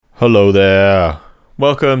Hello there.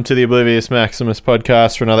 Welcome to the Oblivious Maximus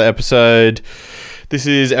podcast for another episode. This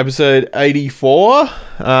is episode 84,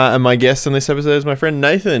 and my guest on this episode is my friend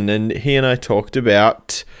Nathan, and he and I talked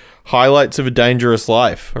about Highlights of a Dangerous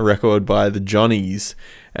Life, a record by the Johnnies,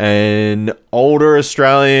 an older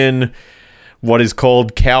Australian, what is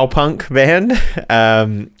called cowpunk band,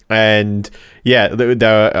 and yeah,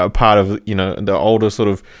 they're a part of, the older sort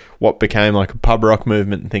of what became like a pub rock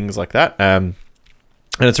movement and things like that.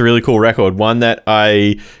 And it's a really cool record, one that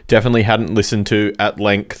I definitely hadn't listened to at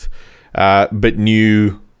length, but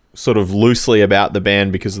knew sort of loosely about the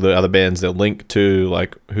band because of the other bands they're linked to,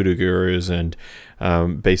 like Hoodoo Gurus and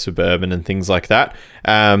Be Suburban and things like that.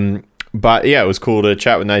 But yeah, it was cool to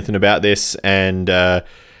chat with Nathan about this and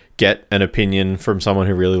get an opinion from someone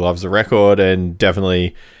who really loves the record. And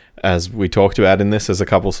definitely, as we talked about in this, there's a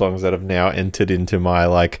couple songs that have now entered into my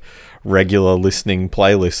regular listening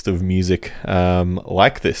playlist of music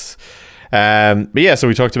like this. But yeah, so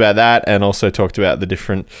we talked about that and also talked about the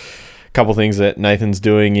different couple things that Nathan's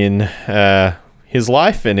doing in his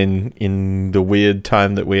life and in the weird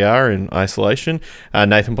time that we are in isolation.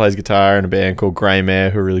 Nathan plays guitar in a band called Grey Mare,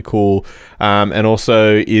 who are really cool, and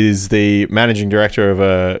also is the managing director of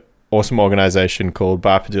a awesome organization called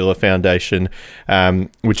Bar Padilla Foundation,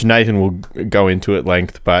 which Nathan will go into at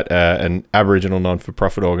length, but an Aboriginal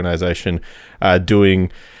non-for-profit organization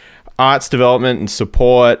doing arts development and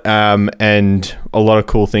support, and a lot of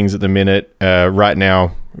cool things at the minute. Right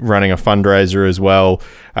now, running a fundraiser as well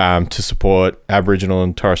to support Aboriginal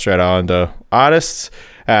and Torres Strait Islander artists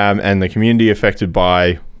and the community affected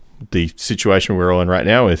by the situation we're all in right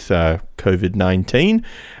now with COVID-19.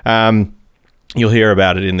 You'll hear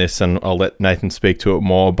about it in this, and I'll let Nathan speak to it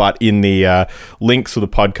more. But in the links for the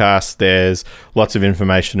podcast, there's lots of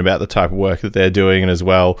information about the type of work that they're doing, and as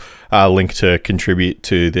well, a link to contribute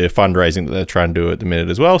to the fundraising that they're trying to do at the minute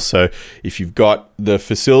as well. So if you've got the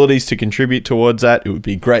facilities to contribute towards that, it would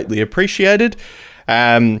be greatly appreciated.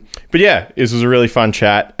 But yeah, this was a really fun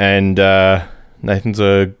chat, and Nathan's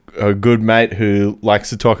a good mate who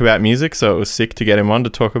likes to talk about music, so it was sick to get him on to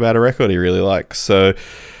talk about a record he really likes. So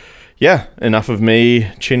yeah, enough of me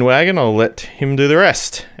chin-wagging. I'll let him do the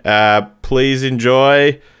rest. Please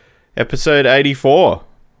enjoy episode 84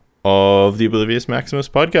 of the Oblivious Maximus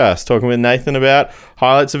podcast, talking with Nathan about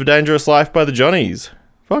Highlights of a Dangerous Life by the Johnnies.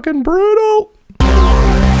 Fucking brutal!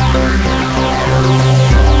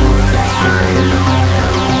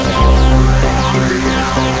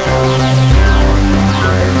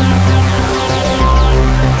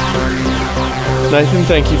 Nathan,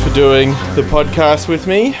 thank you for doing the podcast with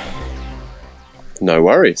me. No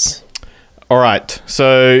worries. All right.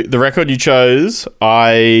 So the record you chose,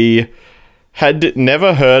 I had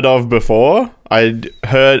never heard of before. I'd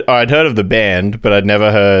heard of the band, but I'd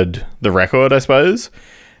never heard the record, I suppose.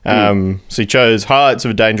 So you chose Highlights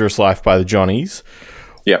of a Dangerous Life by the Johnnies.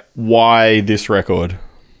 Yeah. Why this record?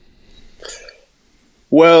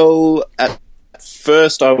 Well, at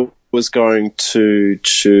first I was going to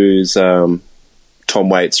choose Tom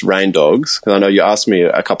Waits' Rain Dogs, because I know you asked me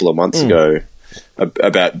a couple of months ago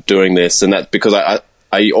about doing this, and that because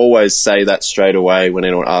I always say that straight away when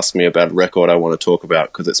anyone asks me about a record I want to talk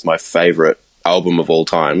about, because it's my favorite album of all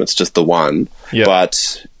time. It's just the one. Yep.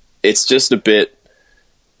 But it's just a bit,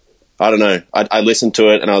 I don't know. I listened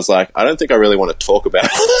to it and I was like, I don't think I really want to talk about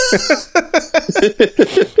it.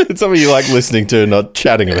 It's something you like listening to, not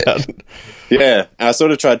chatting about. Yeah, and I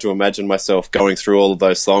sort of tried to imagine myself going through all of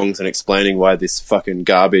those songs and explaining why this fucking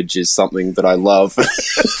garbage is something that I love.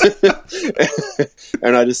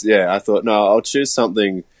 And I thought, no, I'll choose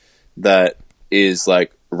something that is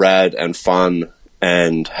like rad and fun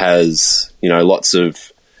and has, lots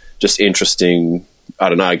of just interesting, I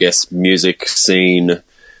don't know, I guess music scene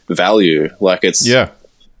value. Like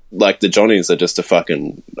like the Johnnies are just a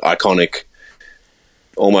fucking iconic,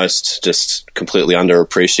 almost just completely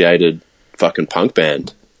underappreciated fucking punk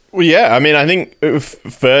band. Well, yeah, I mean, I think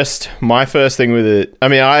my first thing with it,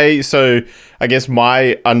 I guess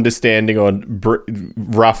my understanding on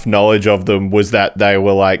rough knowledge of them was that they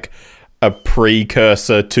were like a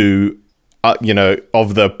precursor to,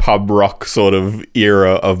 of the pub rock sort of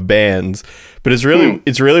era of bands. But it's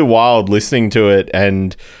really wild listening to it,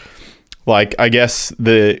 and like, I guess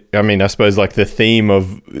I suppose like the theme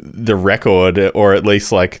of the record, or at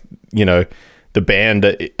least like, the band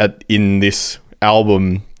in this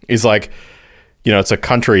album is like, it's a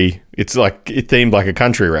country, it's like it themed like a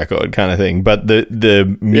country record kind of thing, but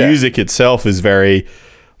the music itself is very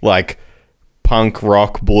like punk,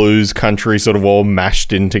 rock, blues, country, sort of all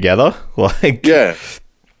mashed in together. Like, yeah.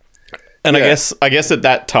 And I guess at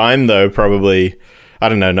that time though, probably I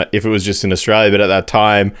don't know if it was just in Australia, but at that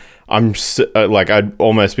time, I'd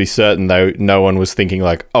almost be certain though no one was thinking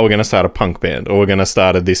like, oh, we're going to start a punk band or we're going to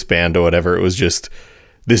start this band or whatever. It was just,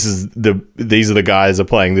 these are the guys are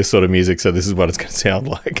playing this sort of music, so this is what it's going to sound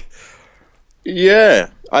like. Yeah,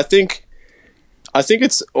 I think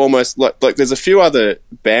it's almost like there's a few other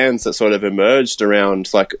bands that sort of emerged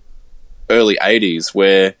around like early 80s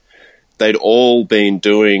where they'd all been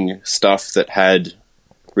doing stuff that had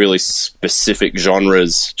really specific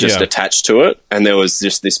genres just attached to it. And there was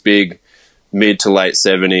just this big mid to late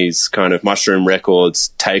 70s kind of Mushroom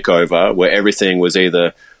Records takeover where everything was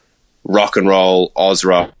either rock and roll, Oz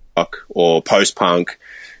rock, or post-punk,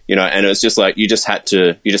 and it was just like you just had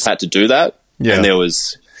to do that. Yeah. And there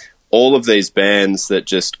was all of these bands that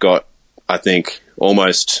just got, I think,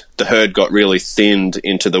 almost the herd got really thinned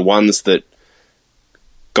into the ones that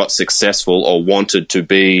got successful or wanted to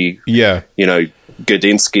be,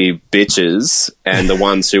 Godinsky bitches, and the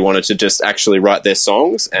ones who wanted to just actually write their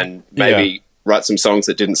songs and maybe write some songs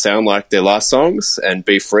that didn't sound like their last songs and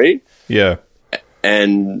be free. Yeah.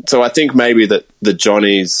 And so I think maybe that the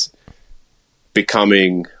Johnnies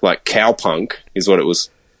becoming like cowpunk is what it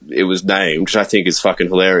was named, which I think is fucking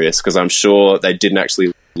hilarious because I'm sure they didn't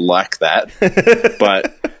actually like that.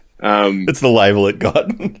 But it's the label it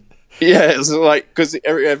got. Yeah, it's like because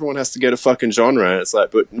everyone has to get a fucking genre. It's like,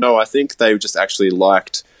 but no, I think they just actually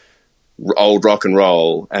liked old rock and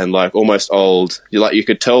roll and like almost old. You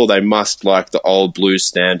could tell they must like the old blues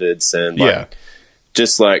standards and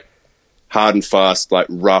just like hard and fast, like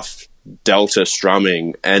rough delta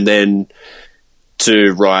strumming, and then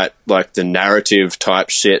to write like the narrative type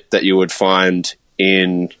shit that you would find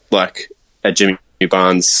in like a Jimmy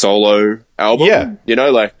Barnes solo album. Yeah,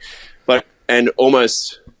 like and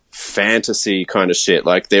almost fantasy kind of shit.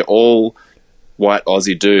 Like they're all white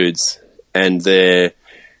Aussie dudes and they're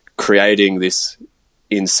creating this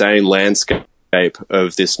insane landscape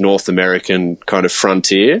of this North American kind of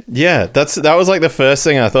frontier. Yeah, that was like the first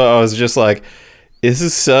thing I thought. I was just like, this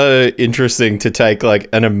is so interesting to take like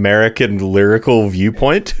an American lyrical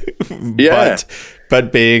viewpoint. Yeah.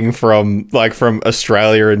 But being from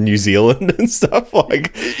Australia and New Zealand and stuff,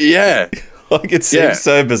 like like it seems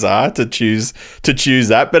so bizarre to choose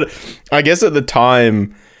that. But I guess at the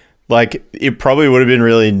time, like it probably would have been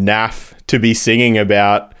really naff to be singing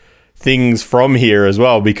about things from here as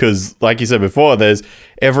well, because like you said before, there's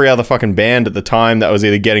every other fucking band at the time that was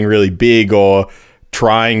either getting really big or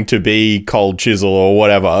trying to be Cold Chisel or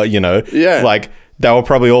whatever, like they were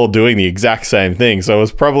probably all doing the exact same thing. So it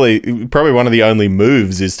was probably one of the only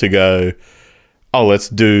moves is to go, oh, let's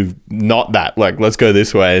do not that, like let's go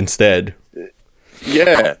this way instead.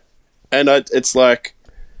 Yeah, and it's like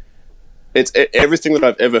it's everything that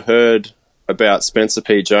I've ever heard about Spencer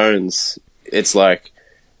P. Jones. It's like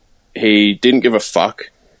he didn't give a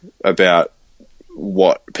fuck about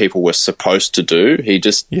what people were supposed to do. He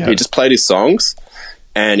just played his songs,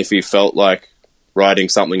 and if he felt like writing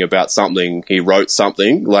something about something, he wrote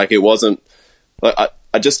something. Like it wasn't like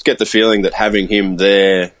I just get the feeling that having him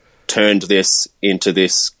there turned this into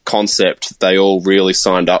this concept they all really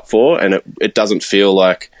signed up for, and it doesn't feel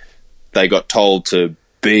like they got told to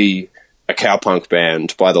be a cowpunk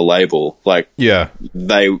band by the label. Like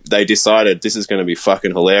they decided this is going to be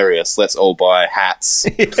fucking hilarious, let's all buy hats.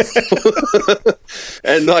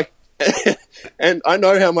 And like and I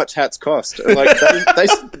know how much hats cost. Like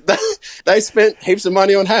they spent heaps of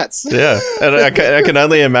money on hats. Yeah, and I can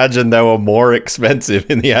only imagine they were more expensive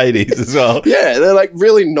in the 80s as well. Yeah, they're like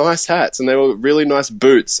really nice hats, and they were really nice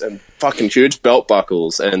boots and fucking huge belt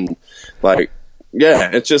buckles, and like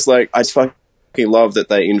it's just like I just fucking love that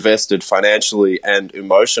they invested financially and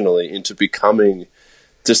emotionally into becoming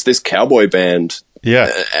just this cowboy band.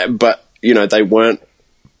 Yeah, but they weren't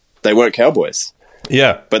cowboys.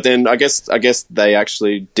 Yeah, but then I guess they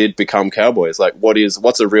actually did become cowboys. Like,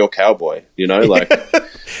 what's a real cowboy? Like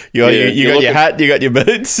you got your hat, you got your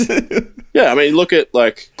boots. Yeah, I mean, look at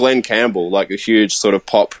like Glenn Campbell, like a huge sort of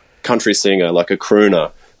pop country singer, like a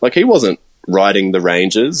crooner. Like he wasn't riding the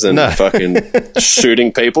ranges and fucking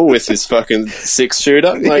shooting people with his fucking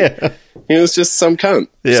 6-shooter. Like he was just some cunt.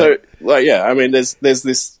 Yeah. So like I mean, there's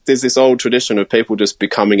this old tradition of people just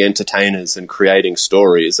becoming entertainers and creating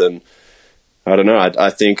stories, and I don't know.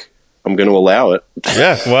 I think I'm going to allow it.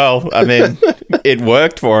 Yeah, well, I mean, it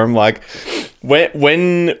worked for him. Like,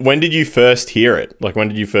 when did you first hear it? Like, when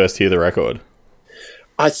did you first hear the record?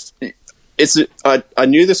 I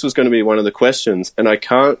knew this was going to be one of the questions, and I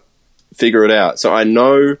can't figure it out. So I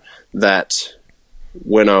know that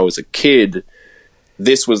when I was a kid,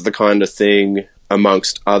 this was the kind of thing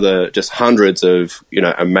amongst other just hundreds of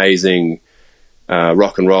amazing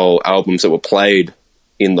rock and roll albums that were played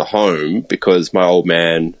in the home because my old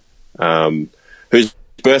man, whose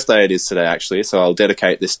birthday it is today, actually, so I'll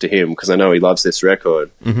dedicate this to him because I know he loves this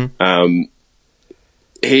record. Mm-hmm.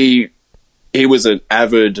 He was an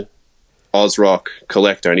avid Oz rock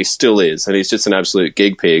collector, and he still is, and he's just an absolute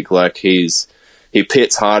gig pig. Like he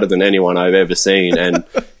pits harder than anyone I've ever seen, and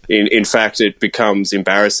in fact, it becomes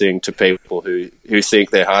embarrassing to people who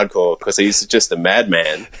think they're hardcore because he's just a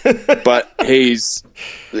madman. But he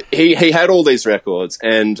had all these records,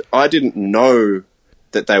 and I didn't know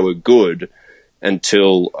that they were good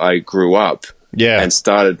until I grew up and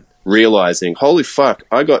started realizing, holy fuck,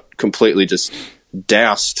 I got completely just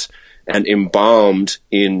doused and embalmed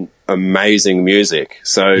in amazing music.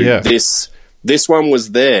 So this one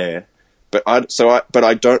was there, but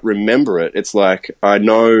I don't remember it. It's like I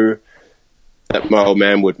know that my old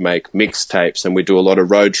man would make mixtapes, and we'd do a lot of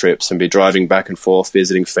road trips and be driving back and forth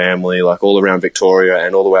visiting family, like all around Victoria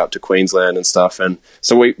and all the way up to Queensland and stuff. And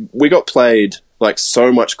so we got played like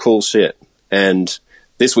so much cool shit, and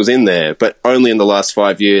this was in there. But only in the last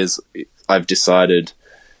 5 years I've decided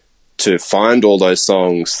to find all those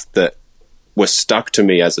songs that were stuck to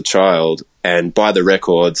me as a child and buy the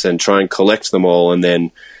records and try and collect them all, and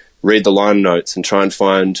then read the line notes and try and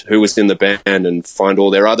find who was in the band and find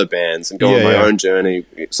all their other bands and go on my own journey.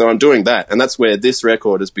 So I'm doing that, and that's where this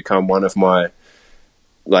record has become one of my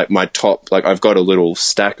top, like I've got a little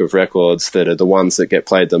stack of records that are the ones that get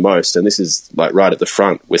played the most, and this is like right at the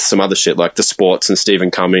front with some other shit like The Sports and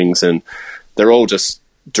Stephen Cummings, and they're all just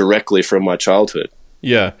directly from my childhood.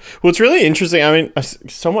 Yeah. Well, it's really interesting. I mean,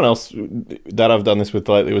 someone else that I've done this with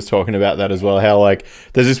lately was talking about that as well, how, like,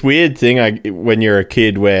 there's this weird thing when you're a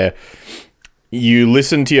kid where you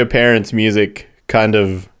listen to your parents' music kind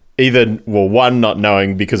of either, well, one, not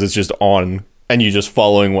knowing because it's just on and you're just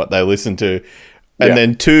following what they listen to. And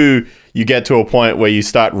then two, you get to a point where you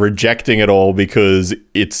start rejecting it all because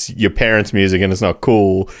it's your parents' music and it's not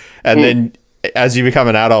cool. And then as you become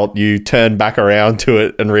an adult, you turn back around to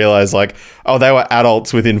it and realize, like, oh, they were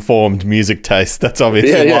adults with informed music taste. That's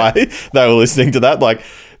obviously why they were listening to that. Like,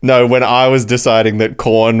 no, when I was deciding that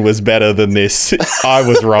Korn was better than this, I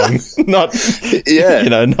was wrong. Not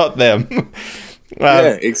them.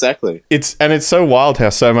 Yeah, exactly. It's so wild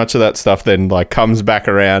how so much of that stuff then, like, comes back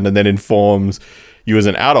around and then informs you as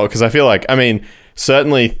an adult. Because I feel like, I mean,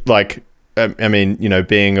 certainly, like, I mean, you know,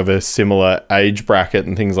 being of a similar age bracket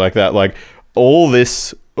and things like that, like, all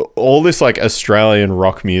this like Australian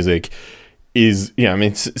rock music is, you know, I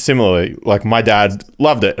mean, similarly, like my dad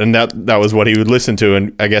loved it, and that was what he would listen to.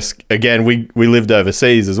 And I guess, again, we lived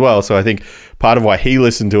overseas as well, so I think part of why he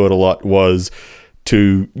listened to it a lot was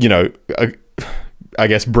to, you know, I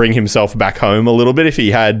guess bring himself back home a little bit if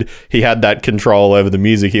he had that control over the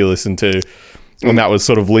music he listened to, and that was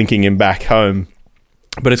sort of linking him back home.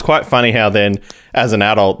 But it's quite funny how then, as an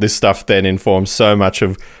adult, this stuff then informs so much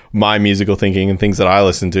of my musical thinking and things that I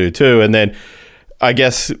listen to too. And then, I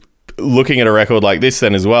guess, looking at a record like this,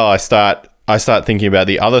 then as well, I start thinking about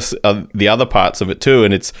the other parts of it too.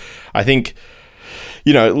 And it's, I think,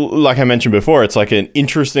 you know, like I mentioned before, it's like an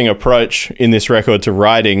interesting approach in this record to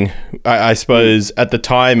writing. I suppose at the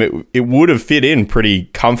time it would have fit in pretty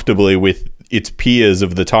comfortably with its peers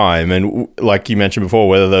of the time, and like you mentioned before,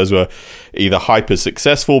 whether those were either hyper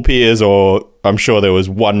successful peers or I'm sure there was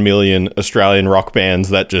 1 million Australian rock bands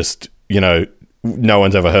that just, you know, no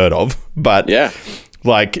one's ever heard of. But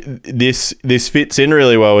like this fits in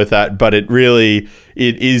really well with that, but it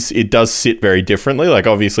does sit very differently. Like,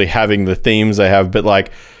 obviously having the themes they have, but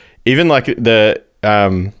like even like the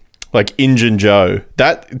like Injun Joe,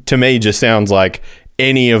 that to me just sounds like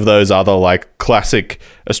any of those other like classic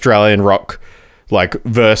Australian rock, like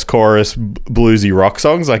verse, chorus, bluesy rock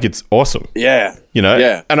songs. Like, it's awesome. Yeah. You know?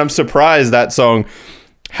 Yeah. And I'm surprised that song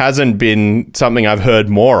hasn't been something I've heard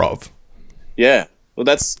more of. Yeah. Well,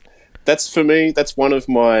 that's for me, that's one of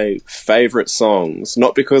my favorite songs,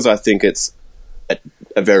 not because I think it's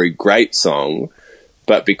a very great song,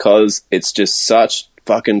 but because it's just such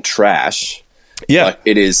fucking trash. Yeah. Like,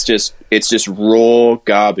 it's just raw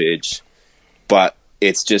garbage, but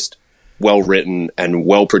it's just well written and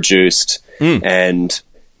well produced. And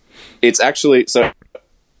it's actually, so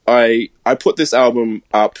I put this album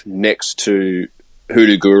up next to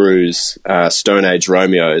Hoodoo Guru's Stone Age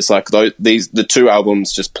Romeo. It's like the two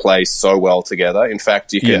albums just play so well together. In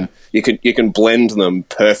fact, you can blend them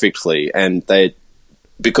perfectly, and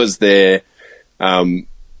because they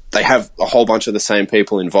have a whole bunch of the same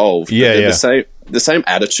people involved. The same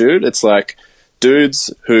attitude. It's like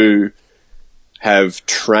dudes who have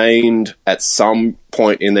trained at some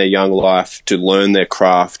point in their young life to learn their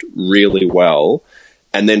craft really well,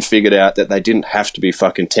 and then figured out that they didn't have to be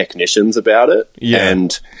fucking technicians about it. Yeah.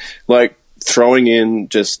 And like throwing in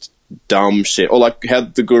just dumb shit, or like how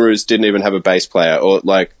the Gurus didn't even have a bass player, or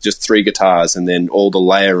like just 3 guitars and then all the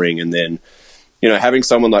layering, and then, you know, having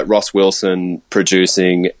someone like Ross Wilson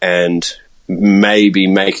producing and maybe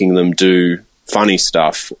making them do funny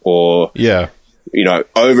stuff, or, Yeah. you know,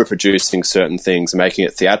 overproducing certain things, making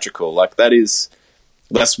it theatrical. Like that's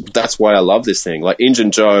why I love this thing. Like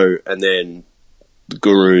Injun Joe and then the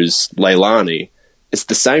Guru's Leilani, it's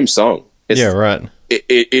the same song. Yeah, right.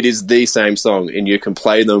 It is the same song, and you can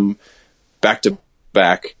play them back to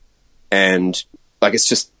back, and like it's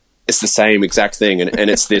the same exact thing, and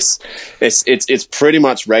it's this it's pretty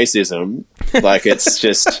much racism. Like it's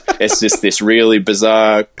just this really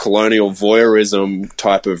bizarre colonial voyeurism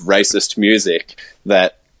type of racist music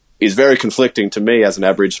that is very conflicting to me as an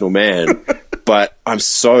Aboriginal man, but I'm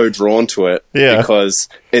so drawn to it because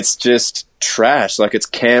it's just trash. Like it's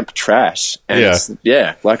camp trash, and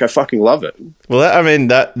like I fucking love it. Well, I mean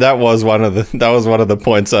that was one of the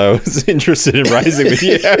points I was interested in raising with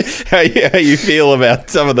you. How you feel about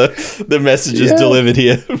some of the messages delivered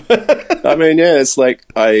here? I mean, it's like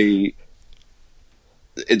the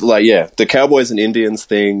Cowboys and Indians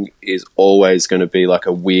thing is always going to be like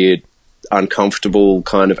a weird, uncomfortable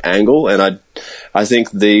kind of angle, and I think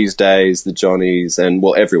these days the Johnnies and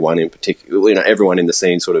everyone in particular, you know, everyone in the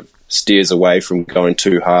scene sort of steers away from going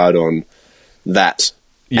too hard on that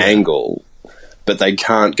angle, but they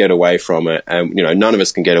can't get away from it, and you know, none of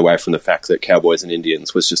us can get away from the fact that Cowboys and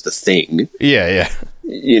Indians was just a thing.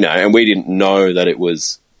 You know, and we didn't know that it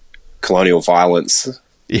was colonial violence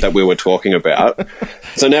that we were talking about.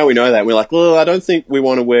 So now we know that, and we're like, well, I don't think we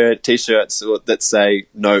want to wear T-shirts that say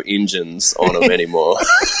 "No Injuns" on them anymore.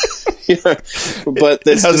 You know, but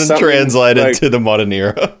it hasn't translated to the modern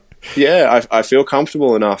era. Yeah, I feel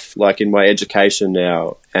comfortable enough, like in my education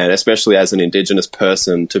now, and especially as an Indigenous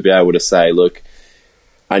person, to be able to say, look,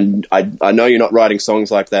 I know you're not writing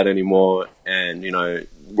songs like that anymore, and you know,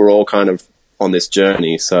 we're all kind of on this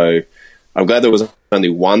journey. So I'm glad there was only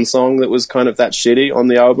one song that was kind of that shitty on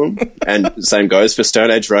the album, and same goes for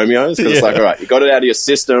Stone Age Romeos, because it's like, all right, you got it out of your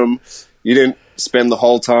system. You didn't spend the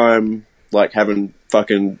whole time like having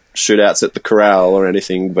fucking shootouts at the corral or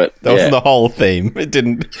anything, but that was the whole theme. It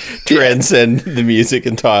didn't transcend the music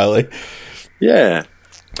entirely. Yeah.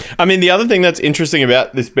 I mean, the other thing that's interesting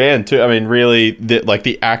about this band too, I mean, really, the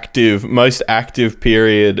most active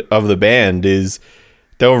period of the band is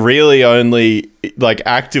they were really only like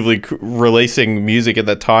actively releasing music at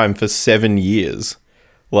that time for 7 years.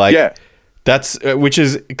 Like, that's which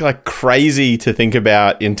is like crazy to think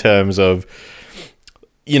about in terms of,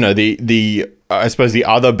 you know, the I suppose the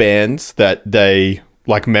other bands that they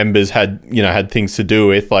like members had things to do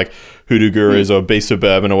with, like Hoodoo Gurus or Beast of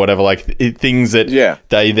Bourbon or whatever, like things that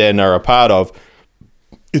they then are a part of.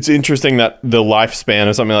 It's interesting that the lifespan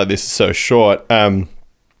of something like this is so short.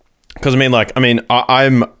 Because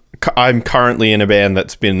I'm currently in a band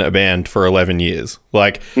that's been a band for 11 years,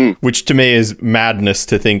 like, which to me is madness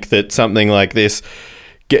to think that something like this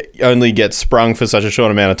only gets sprung for such a short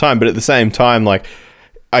amount of time. But at the same time, like,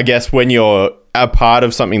 I guess when you're a part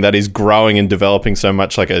of something that is growing and developing so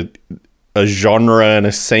much, like a genre and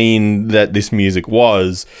a scene that this music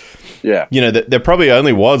was, you know, there probably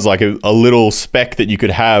only was like a little speck that you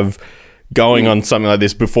could have going on something like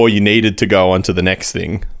this before you needed to go on to the next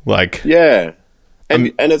thing. Like, and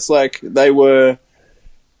it's like they were,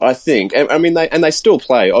 I think, I mean, they still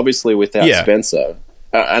play, obviously, without Spencer.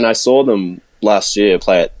 And I saw them last year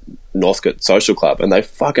play at Northcote Social Club, and they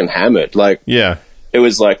fucking hammered. Like, it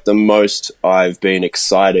was like the most I've been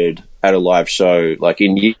excited at a live show like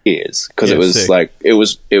in years, because it was sick. Like it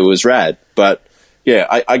was rad. But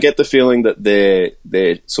yeah, I get the feeling that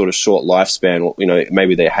their sort of short lifespan, you know,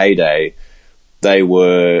 maybe their heyday, they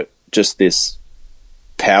were just this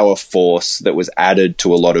power force that was added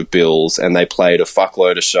to a lot of bills, and they played a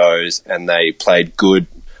fuckload of shows, and they played good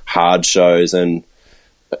hard shows, and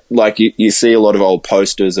like you see a lot of old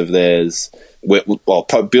posters of theirs,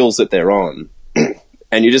 bills that they're on.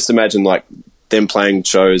 And you just imagine like them playing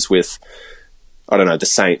shows with, I don't know, the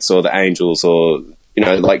Saints or the Angels or, you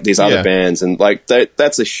know, like these other bands, and like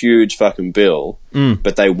that's a huge fucking bill,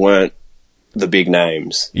 but they weren't the big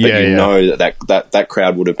names. But you know that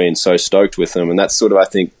crowd would have been so stoked with them, and that's sort of, I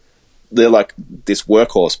think, they're like this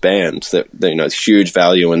workhorse band that you know, huge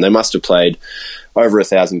value, and they must have played over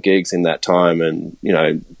 1,000 gigs in that time, and you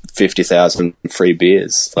know, 50,000 free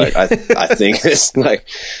beers. Like I think it's like,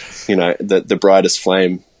 you know, the brightest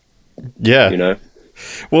flame. Yeah, you know.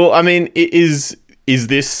 Well, I mean, is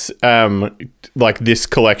this like this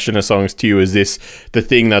collection of songs to you, is this the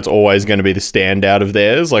thing that's always going to be the standout of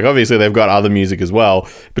theirs? Like, obviously they've got other music as well,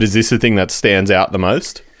 but is this the thing that stands out the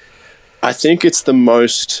most? I think it's the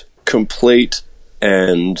most complete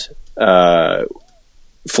and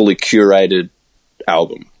fully curated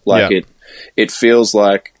album. Like it feels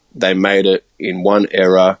like they made it in one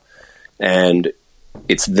era, and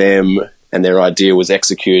it's them, and their idea was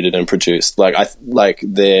executed and produced. Like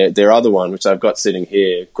their other one, which I've got sitting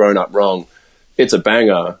here, Grown Up Wrong. It's a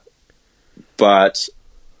banger, but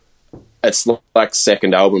it's like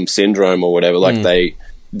second album syndrome or whatever. Like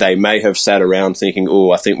they may have sat around thinking,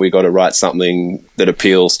 "Oh, I think we got to write something that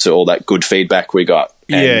appeals to all that good feedback we got,"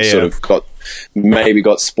 and sort of got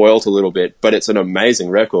spoiled a little bit. But it's an amazing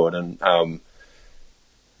record, and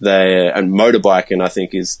Motorbiking, I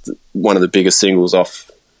think, is one of the biggest singles off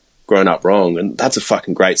Grown Up Wrong, and that's a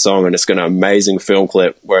fucking great song. And it's got an amazing film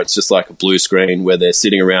clip where it's just like a blue screen where they're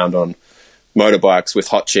sitting around on motorbikes with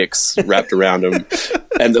hot chicks wrapped around them,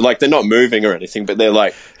 and they're not moving or anything, but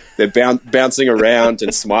they're bouncing around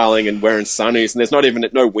and smiling and wearing sunnies, and there's not even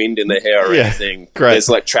no wind in their hair or anything. Great. There's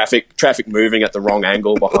like traffic moving at the wrong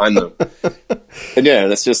angle behind them, and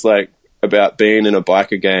it's just like about being in a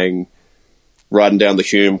biker gang riding down the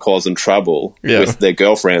Hume causing trouble with their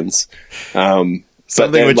girlfriends.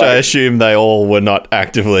 Something which I assume they all were not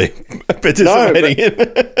actively participating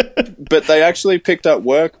in. But they actually picked up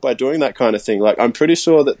work by doing that kind of thing. Like, I'm pretty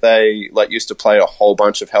sure that they used to play a whole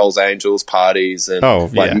bunch of Hells Angels parties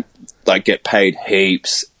and get paid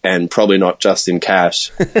heaps, and probably not just in cash.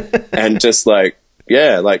 And just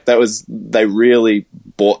that was, they really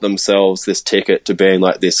bought themselves this ticket to being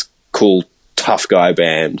like this cool tough guy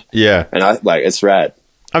band. Yeah. And it's rad.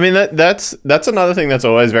 I mean, that's another thing that's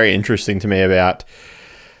always very interesting to me about.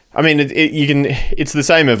 I mean, it's the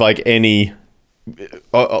same of like any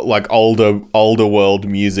like older world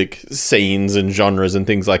music scenes and genres and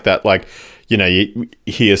things like that. Like, you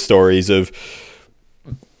hear stories of,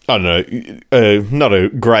 I don't know, not a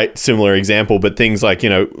great similar example, but things like,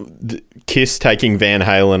 Kiss taking Van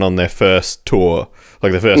Halen on their first tour,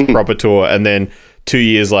 like the first proper tour, and then 2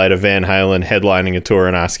 years later, Van Halen headlining a tour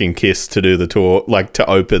and asking Kiss to do the tour, like to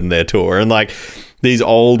open their tour. And like these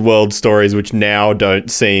old world stories, which now don't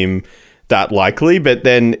seem that likely, but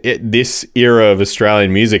then this era of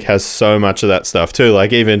Australian music has so much of that stuff too.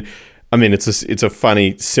 Like even, I mean, it's a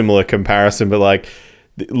funny, similar comparison, but like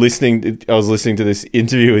I was listening to this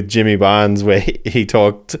interview with Jimmy Barnes where he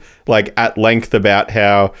talked like at length about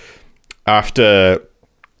how after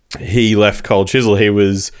he left Cold Chisel,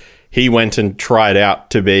 he went and tried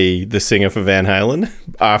out to be the singer for Van Halen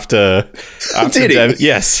after Did David, he?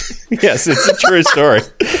 Yes, it's a true story.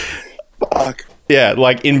 Fuck. Yeah,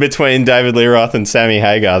 like in between David Lee Roth and Sammy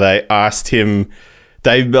Hagar, they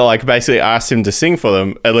basically asked him to sing for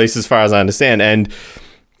them, at least as far as I understand, and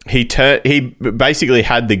he basically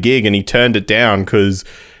had the gig and he turned it down because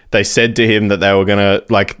they said to him that they were gonna,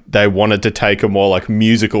 like, they wanted to take a more like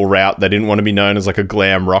musical route. They didn't want to be known as like a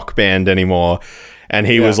glam rock band anymore. And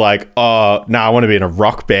he was like, "Oh, no, I want to be in a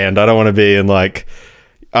rock band. I don't want to be in like,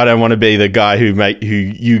 I don't want to be the guy who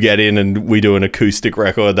you get in and we do an acoustic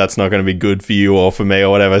record. That's not going to be good for you or for me or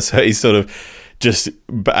whatever." So he sort of just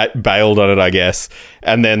bailed on it, I guess.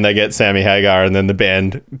 And then they get Sammy Hagar, and then the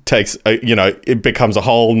band takes, it becomes a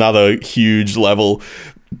whole nother huge level.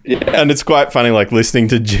 Yeah. And it's quite funny, like listening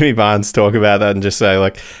to Jimmy Barnes talk about that and just say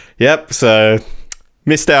like, "Yep, so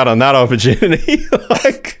missed out on that opportunity."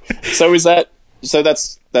 Like, So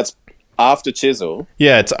that's after Chisel.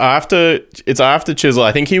 Yeah, it's after Chisel.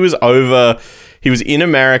 I think he was in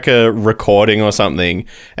America recording or something,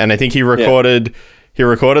 and I think he recorded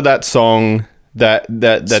that song that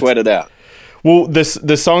Sweat It Out. Well,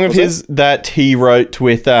 the song of his that he wrote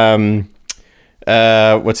with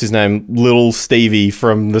what's his name, Little Stevie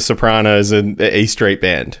from The Sopranos and the E Street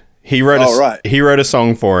Band. He wrote a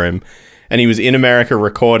song for him, and he was in America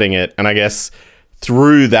recording it, and I guess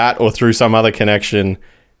through that or through some other connection,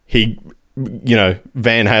 he,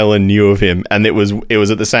 Van Halen knew of him, and it was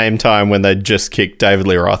at the same time when they just kicked David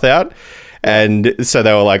Lee Roth out, and so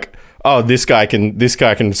they were like, "Oh, this guy can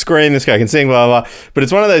scream, this guy can sing, blah blah blah." But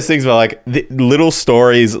it's one of those things where like the little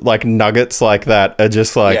stories, like nuggets like that, are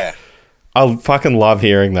just like, I fucking love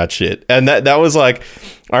hearing that shit, and that was like,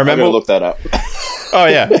 I remember. I'm gonna look that up. Oh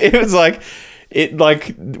yeah, it was like. It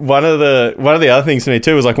like one of the other things for me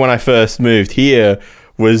too was like when I first moved here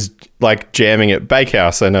was like jamming at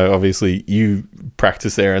Bakehouse. I know obviously you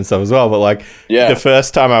practice there and stuff as well, but like the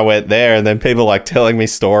first time I went there, and then people like telling me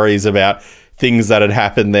stories about things that had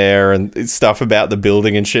happened there and stuff about the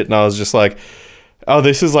building and shit, and I was just like, oh,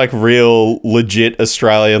 this is like real legit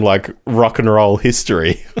Australian like rock and roll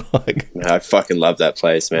history. Like, I fucking love that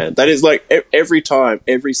place, man. That is like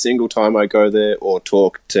every single time I go there or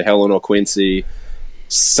talk to Helen or Quincy,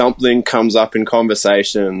 something comes up in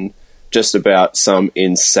conversation just about some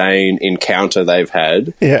insane encounter they've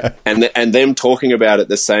had. Yeah. And them talking about it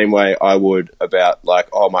the same way I would about, like,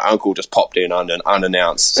 oh, my uncle just popped in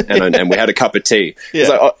unannounced and we had a cup of tea. Yeah. It's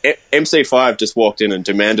like, oh, MC5 just walked in and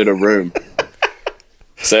demanded a room.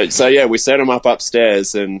 So yeah, we set him up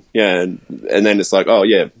upstairs and then it's like, oh,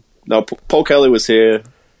 yeah, no, Paul Kelly was here.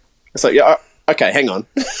 It's like, yeah, okay, hang on.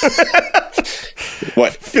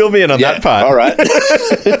 What? Fill me in on that part. All right.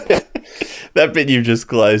 That bit you've just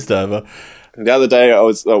glazed over. The other day, it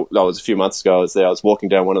was a few months ago, I was there. I was walking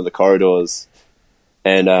down one of the corridors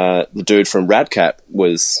and the dude from Radcat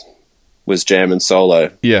was jamming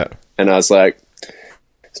solo. Yeah. And I was like,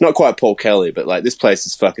 it's not quite Paul Kelly, but like this place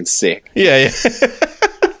is fucking sick. Yeah.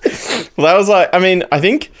 Well, that was like, I mean, I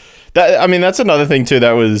think that, I mean, that's another thing too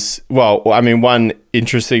that was, well, I mean, one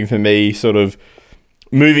interesting for me sort of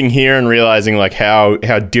moving here and realizing like how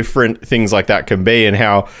different things like that can be and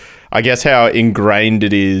how, I guess, how ingrained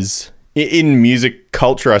it is in music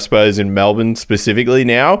culture, I suppose, in Melbourne specifically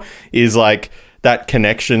now, is like that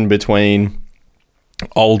connection between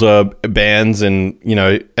older bands and, you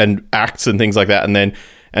know, and acts and things like that,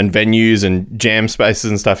 and venues and jam spaces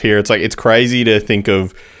and stuff here. It's like, it's crazy to think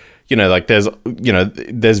of, you know, like there's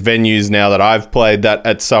venues now that I've played that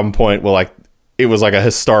at some point were like, it was like a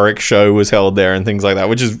historic show was held there and things like that,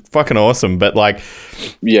 which is fucking awesome. But like,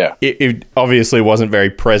 yeah, it obviously wasn't very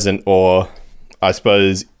present or I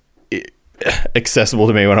suppose accessible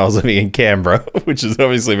to me when I was living in Canberra, which is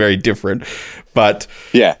obviously very different. But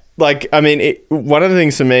yeah, like, I mean, one of the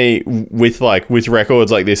things for me with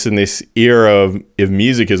records like this in this era of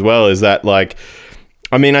music as well is that, like,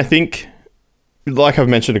 I mean, I think, like I've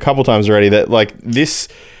mentioned a couple times already, that like this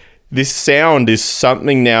sound is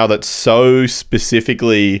something now that's so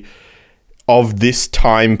specifically of this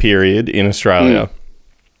time period in Australia.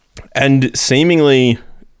 And seemingly,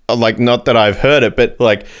 like, not that I've heard it, but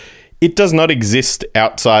like, it does not exist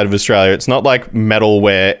outside of Australia. It's not like metal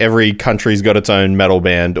where every country's got its own metal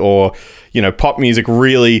band, or, you know, pop music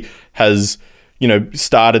really has, you know,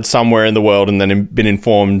 started somewhere in the world and then been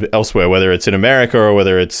informed elsewhere, whether it's in America or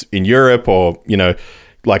whether it's in Europe or, you know,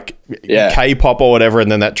 like K-pop or whatever,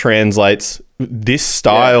 and then that translates. This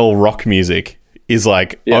style rock music is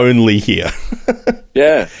like only here.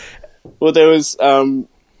 Yeah. Well, there was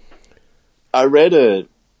I read a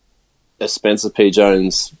Spencer P.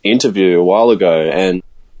 Jones interview a while ago, and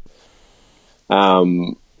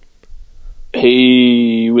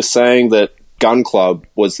he was saying that Gun Club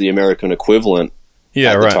was the American equivalent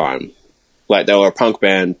at the time. Like, they were a punk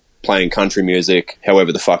band playing country music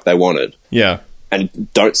however the fuck they wanted. Yeah.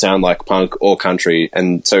 And don't sound like punk or country.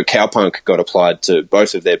 And so cowpunk got applied to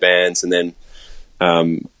both of their bands. And then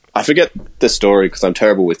I forget the story because I'm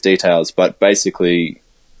terrible with details, but basically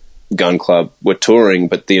Gun Club were touring,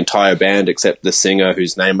 but the entire band except the singer,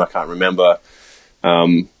 whose name I can't remember,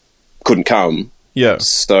 couldn't come. Yeah.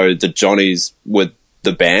 So the Johnnies were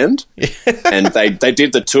the band and they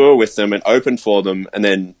did the tour with them and opened for them and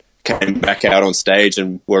then came back out on stage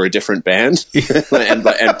and were a different band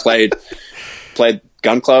and played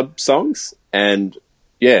Gun Club songs, and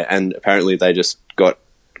apparently they just got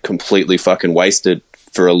completely fucking wasted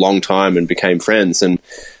for a long time and became friends. And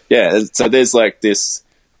so there's like this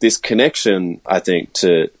connection, I think,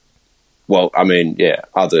 to, well, I mean,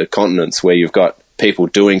 other continents where you've got people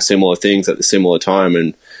doing similar things at the similar time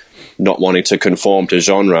and not wanting to conform to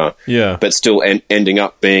genre, but still ending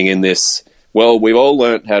up being in this, well, we've all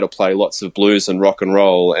learned how to play lots of blues and rock and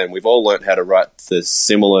roll, and we've all learned how to write the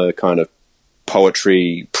similar kind of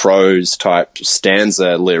poetry, prose type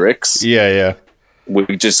stanza lyrics. Yeah. We're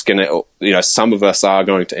just going to, you know, some of us are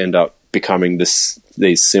going to end up becoming these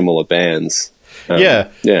similar bands. Yeah.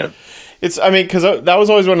 It's, I mean, because that was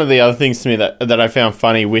always one of the other things to me that I found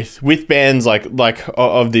funny with bands like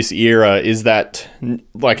of this era, is that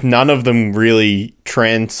like none of them really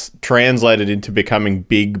translated into becoming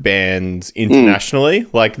big bands internationally.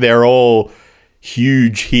 Like, they're all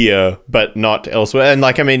huge here, but not elsewhere. And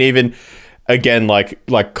like, I mean, even again,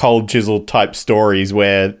 like Cold Chisel type stories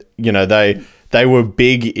where, you know, they were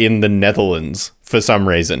big in the Netherlands for some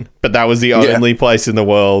reason, but that was the only place in the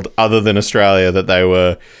world other than Australia that they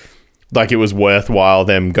were, like, it was worthwhile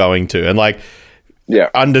them going to. And like,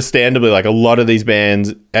 understandably, like, a lot of these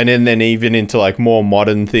bands, and then even into like more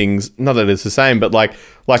modern things, not that it's the same, but like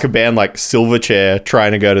a band like Silverchair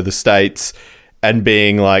trying to go to the States and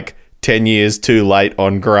being like 10 years too late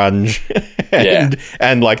on grunge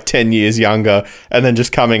and like 10 years younger, and then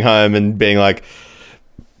just coming home and being like,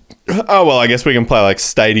 oh, well, I guess we can play like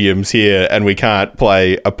stadiums here and we can't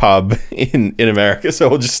play a pub in America, so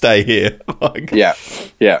we'll just stay here. Like, yeah.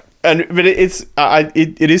 But it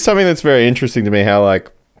is something that's very interesting to me,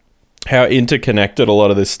 how interconnected a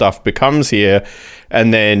lot of this stuff becomes here.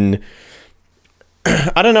 And then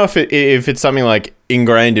I don't know if it's something like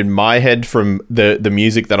ingrained in my head from the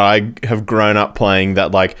music that I have grown up playing,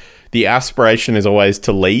 that like the aspiration is always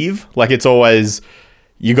to leave. Like, it's always,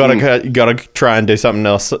 you gotta try and do something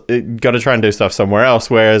else. Got to try and do stuff somewhere else.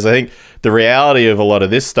 Whereas I think the reality of a lot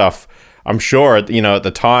of this stuff, I'm sure, at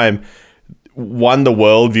the time, the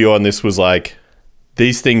worldview on this was like,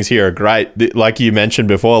 these things here are great. Like you mentioned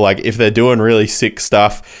before, like if they're doing really sick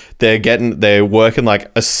stuff, they're working like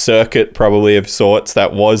a circuit probably of sorts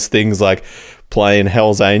that was things like playing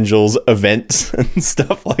Hell's Angels events and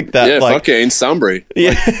stuff like that. Yeah, like, fucking Sunbury.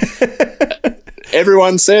 Yeah.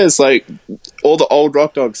 Everyone says, like, all the old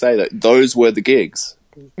rock dogs say that those were the gigs.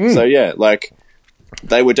 So yeah, like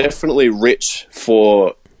they were definitely rich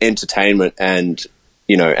for entertainment and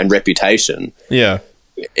reputation. Yeah.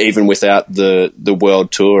 Even without the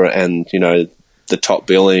world tour and, the top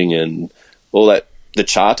billing and all that, the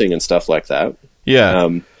charting and stuff like that. Yeah.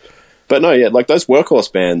 But no, yeah, like those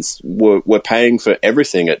workhorse bands were paying for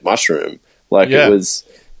everything at Mushroom. Like it was,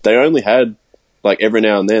 they only had, like every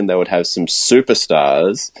now and then they would have some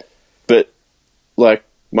superstars, but like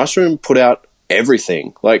Mushroom put out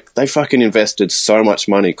everything. Like they fucking invested so much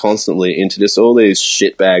money constantly into just all these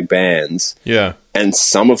shitbag bands. Yeah. And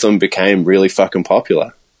some of them became really fucking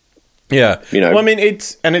popular. Yeah. Well, I mean,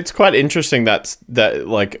 it's quite interesting that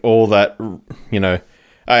like all that,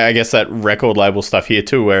 I guess that record label stuff here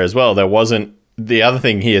too, where as well, there wasn't, the other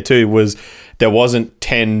thing here too was there wasn't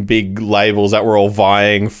 10 big labels that were all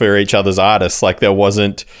vying for each other's artists. Like there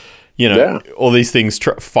wasn't, all these things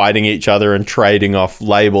fighting each other and trading off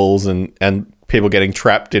labels and people getting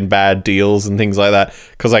trapped in bad deals and things like that.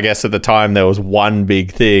 Because I guess at the time there was one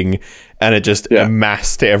big thing and it just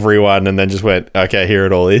amassed everyone and then just went, okay, here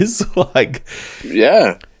it all is. Like,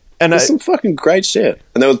 yeah. And there's some fucking great shit.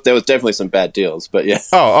 And there was definitely some bad deals, but yeah.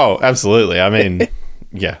 Oh, absolutely. I mean,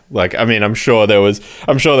 yeah. Like, I mean, I'm sure there was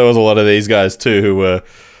a lot of these guys too who were,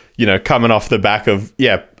 coming off the back of,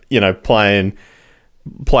 playing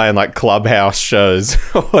like clubhouse shows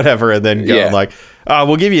or whatever, and then going like, oh,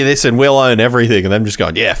 we'll give you this and we'll own everything, and then just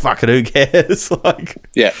going, yeah, fuck it, who cares? Like,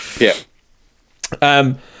 yeah.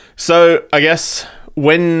 So I guess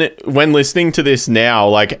when listening to this now,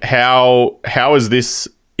 like how has this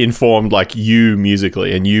informed like you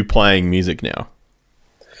musically and you playing music now?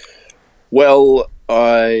 Well,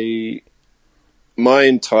 my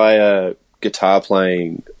entire guitar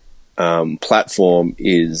playing platform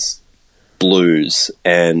is blues,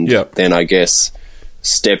 and then I guess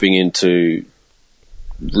stepping into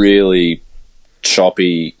really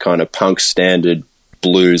choppy kind of punk standard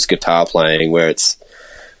blues guitar playing where it's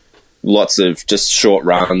lots of just short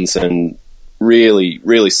runs and really,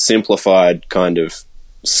 really simplified kind of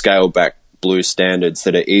scaled back blues standards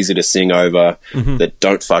that are easy to sing over, that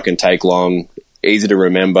don't fucking take long, easy to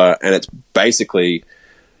remember, and it's basically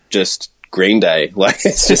just Green Day. Like,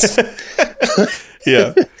 it's just...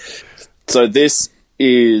 Yeah. So this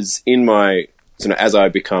is in my... as I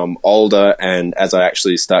become older and as I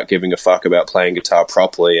actually start giving a fuck about playing guitar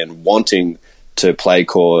properly and wanting to play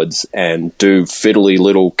chords and do fiddly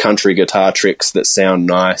little country guitar tricks that sound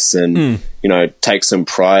nice and, take some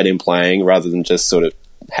pride in playing rather than just sort of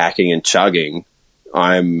hacking and chugging,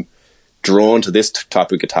 I'm drawn to this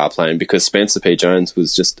type of guitar playing because Spencer P. Jones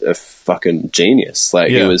was just a fucking genius. Like,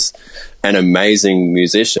 he was an amazing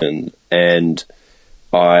musician, and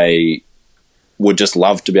I would just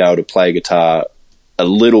love to be able to play guitar a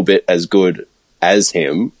little bit as good as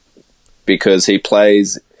him because he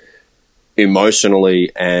plays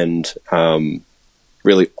emotionally and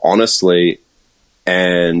really honestly,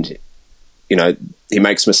 and he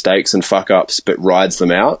makes mistakes and fuck ups but rides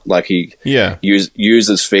them out. Like he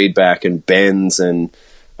uses feedback and bends and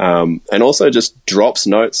also just drops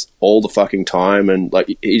notes all the fucking time, and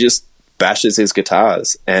like he just bashes his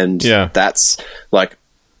guitars, and that's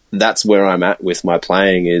where I'm at with my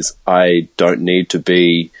playing. Is I don't need to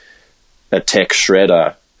be a tech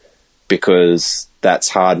shredder because that's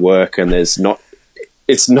hard work, and it's not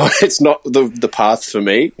the path for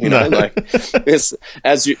me. Like it's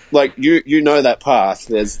as you like you know that path.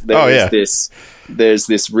 There's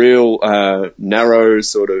this real narrow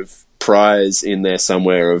sort of prize in there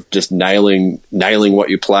somewhere of just nailing what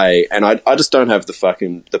you play, and I just don't have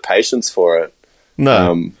the patience for it.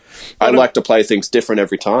 No. I'd like to play things different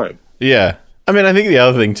every time. Yeah. I mean, I think the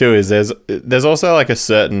other thing too is there's also like a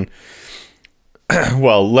certain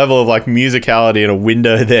level of like musicality and a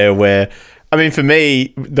window there where, I mean, for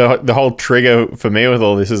me, the whole trigger for me with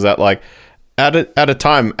all this is that like at a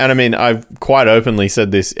time, and I mean, I've quite openly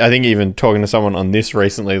said this, I think even talking to someone on this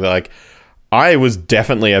recently, like I was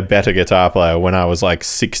definitely a better guitar player when I was like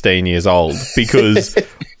 16 years old because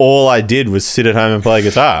all I did was sit at home and play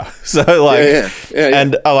guitar. So like,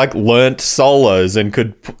 and I like learnt solos and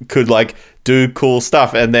could like do cool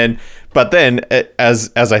stuff. And then, but then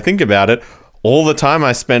as I think about it, all the time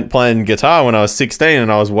I spent playing guitar when I was 16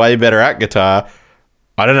 and I was way better at guitar,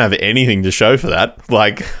 I don't have anything to show for that.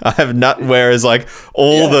 Like I have not, whereas like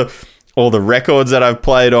all the records that I've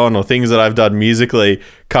played on or things that I've done musically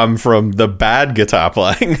come from the bad guitar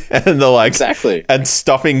playing and the like, exactly, and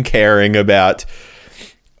stopping caring about,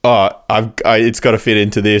 it's got to fit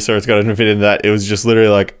into this or it's got to fit into that. It was just literally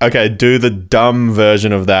like, okay, do the dumb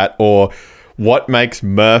version of that, or what makes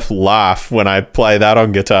Murph laugh when I play that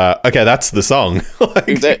on guitar? Okay, that's the song.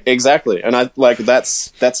 Like, exactly. And I like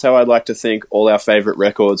that's how I'd like to think all our favorite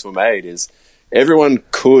records were made, is everyone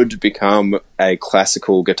could become a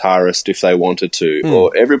classical guitarist if they wanted to,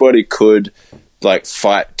 or everybody could like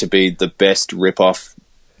fight to be the best rip-off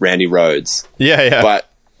Randy Rhoads. Yeah. But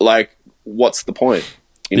like, what's the point?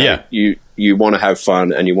 You know, you want to have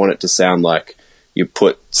fun and you want it to sound like you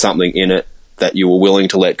put something in it that you were willing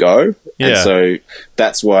to let go. Yeah. And so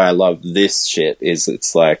that's why I love this shit, is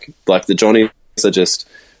it's like the Johnnies are just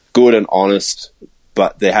good and honest,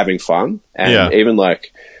 but they're having fun. And even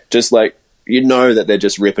like, just like, you know that they're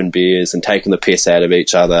just ripping beers and taking the piss out of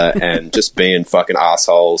each other and just being fucking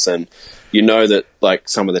assholes. And you know that like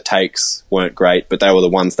some of the takes weren't great, but they were the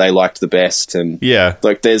ones they liked the best. And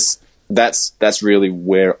like that's really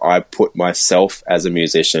where I put myself as a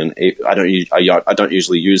musician. I don't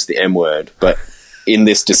usually use the M word, but in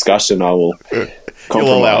this discussion, I will compromise.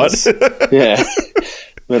 You'll allow it. Yeah,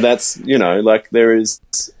 but that's, you know, like there's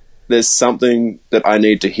something that I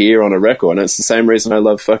need to hear on a record, and it's the same reason I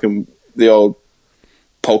love fucking the old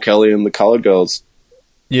Paul Kelly and the Colored Girls.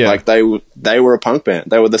 Yeah, like they were a punk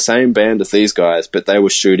band. They were the same band as these guys, but they were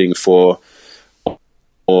shooting for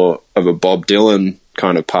more of a Bob Dylan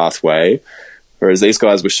kind of pathway, whereas these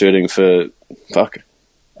guys were shooting for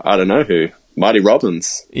I don't know who, Marty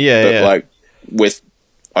Robbins. But like with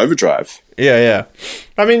overdrive. Yeah.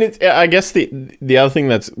 I mean, I guess the other thing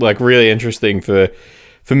that's like really interesting for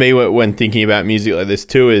me when thinking about music like this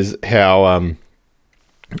too is how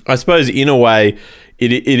I suppose in a way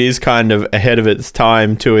it is kind of ahead of its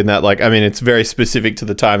time too, in that, like, I mean, it's very specific to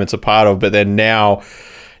the time it's a part of, but then now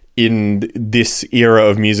in this era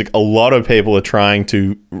of music, a lot of people are trying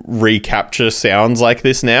to recapture sounds like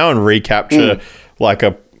this now and recapture like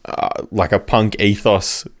a punk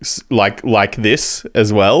ethos like this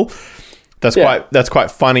as well. That's quite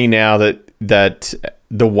funny now that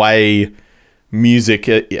the way music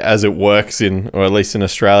as it works in, or at least in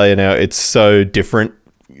Australia now, it's so different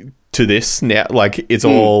to this now. Like it's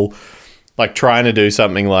all like trying to do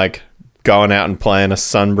something like going out and playing a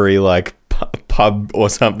Sunbury like pub or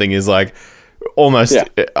something is like almost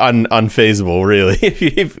unfeasible, really.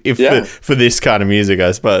 if for this kind of music,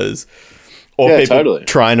 I suppose, or people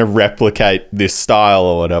trying to replicate this style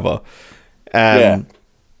or whatever.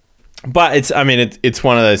 But it's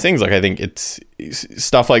one of those things. Like I think it's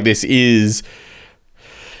stuff like this is,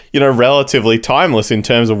 you know, relatively timeless in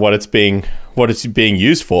terms of what it's being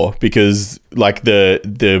used for, because like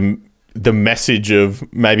the message of,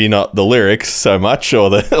 maybe not the lyrics so much or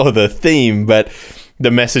the theme, but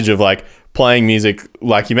the message of like playing music,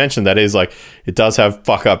 like you mentioned, that is like, it does have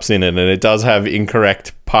fuck ups in it and it does have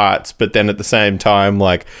incorrect parts, but then at the same time,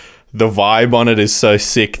 like the vibe on it is so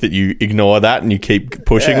sick that you ignore that and you keep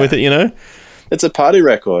pushing with it, you know? It's a party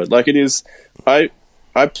record. Like it is, I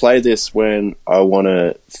play this when I want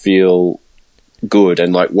to feel good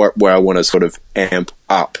and like where I want to sort of amp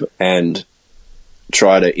up and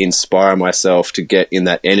try to inspire myself to get in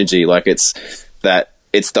that energy. Like it's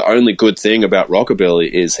the only good thing about rockabilly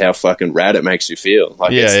is how fucking rad it makes you feel.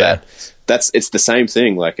 Like it's the same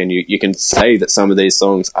thing. Like, and you can say that some of these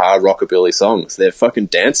songs are rockabilly songs. They're fucking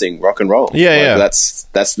dancing rock and roll. That's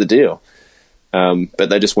the deal. But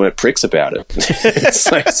they just weren't pricks about it. It's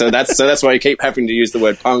like, so that's why you keep having to use the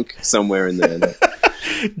word punk somewhere in there.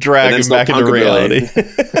 Drag him back into reality.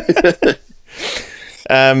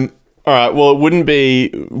 All right. Well, it wouldn't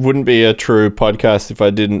be a true podcast if I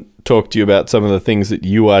didn't talk to you about some of the things that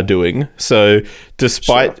you are doing. So,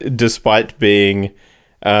 despite being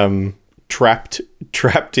trapped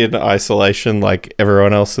in isolation like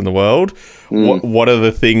everyone else in the world, what are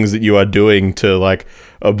the things that you are doing to like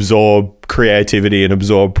absorb creativity and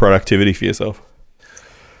absorb productivity for yourself?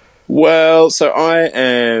 Well, so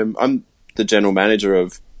I'm the general manager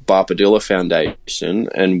of Barpadilla Foundation,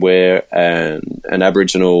 and we're an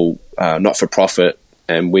Aboriginal not-for-profit,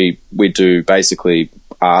 and we do basically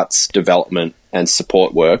arts development and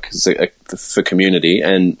support work for community,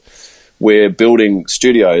 and we're building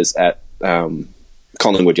studios at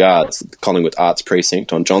Collingwood Yards, Collingwood Arts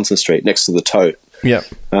Precinct on Johnson Street, next to the Tote. Yeah.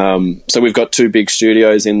 So we've got 2 big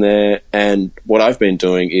studios in there, and what I've been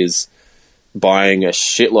doing is buying a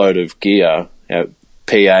shitload of gear, PA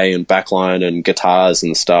and backline and guitars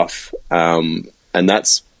and stuff, and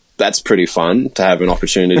that's pretty fun to have an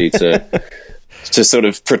opportunity to to sort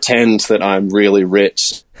of pretend that I'm really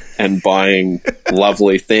rich and buying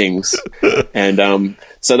lovely things, and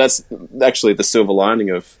so that's actually the silver lining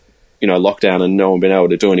of lockdown and no one being able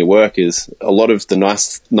to do any work is a lot of the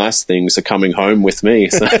nice things are coming home with me.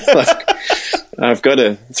 So I've got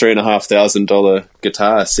a $3,500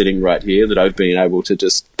 guitar sitting right here that I've been able to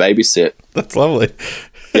just babysit. That's lovely.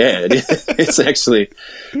 Yeah, it's actually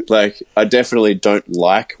I definitely don't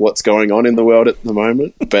like what's going on in the world at the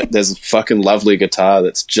moment, but there's a fucking lovely guitar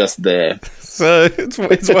that's just there. So it's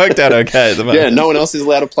worked out okay at the moment. Yeah, no one else is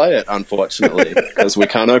allowed to play it, unfortunately, because we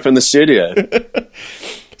can't open the studio.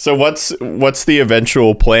 So what's the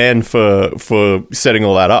eventual plan for setting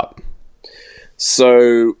all that up?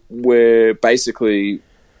 So we're basically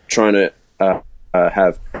trying to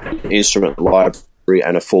have instrument library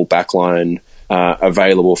and a full backline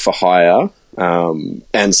available for hire.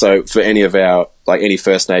 And so for any of our any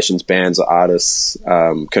First Nations bands or artists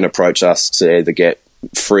can approach us to either get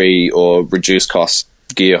free or reduced cost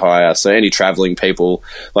gear hire. So any traveling people,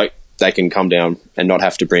 they can come down and not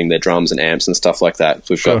have to bring their drums and amps and stuff like that.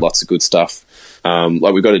 We've got lots of good stuff.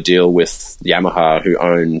 We've got a deal with Yamaha, who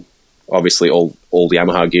own, obviously all the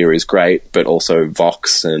Yamaha gear is great, but also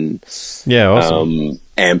Vox and awesome.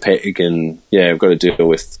 Ampeg, and we've got a deal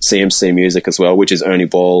with CMC Music as well, which is Ernie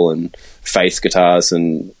Ball and Faith guitars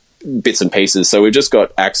and bits and pieces. So we've just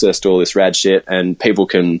got access to all this rad shit, and people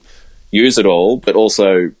can use it all, but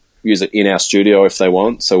also use it in our studio if they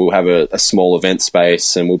want. So we'll have a small event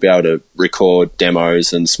space, and we'll be able to record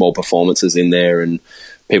demos and small performances in there, and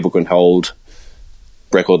people can hold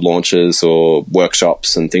record launches or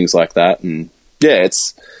workshops and things like that. And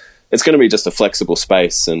it's going to be just a flexible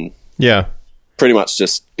space, and pretty much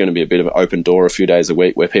just going to be a bit of an open door a few days a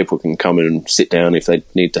week where people can come and sit down if they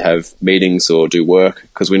need to have meetings or do work,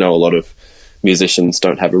 because we know a lot of musicians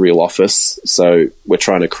don't have a real office. So we're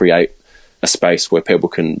trying to create a space where people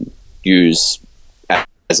can use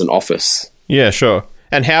as an office. Yeah, sure.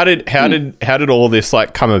 And how did all this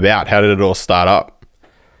come about? How did it all start up?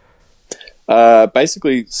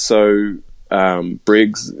 Basically, so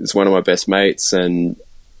Briggs is one of my best mates, and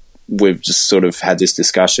we've just sort of had this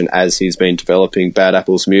discussion as he's been developing Bad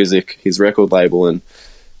Apples Music, his record label, and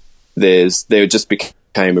there just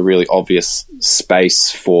became a really obvious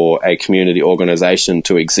space for a community organisation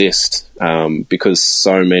to exist, because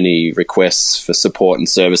so many requests for support and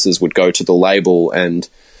services would go to the label, and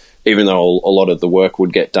even though a lot of the work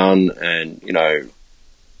would get done and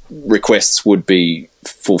requests would be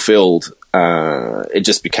fulfilled, it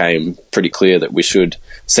just became pretty clear that we should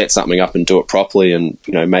set something up and do it properly, and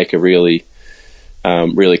make a really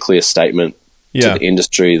clear statement to the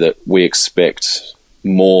industry that we expect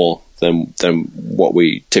more than what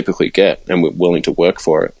we typically get, and we're willing to work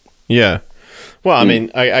for it. Yeah. Well, I mean,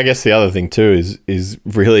 I guess the other thing too is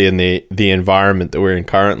really in the environment that we're in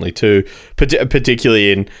currently too,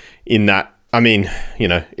 particularly in that. I mean,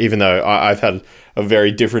 even though I've had a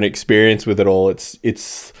very different experience with it all,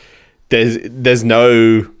 it's there's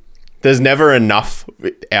never enough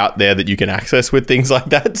out there that you can access with things like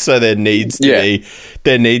that. So there needs to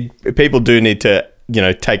be people do need to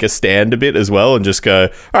take a stand a bit as well, and just go,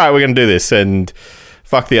 all right, we're going to do this, and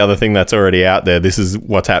fuck the other thing that's already out there. This is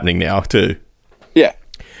what's happening now too. Yeah.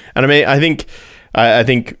 And I mean, I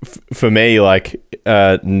think for me,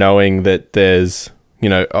 knowing that there's,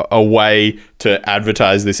 a way to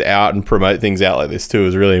advertise this out and promote things out like this too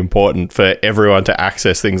is really important for everyone to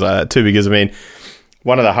access things like that too. Because I mean,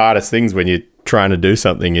 one of the hardest things when you're trying to do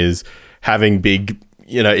something is having big,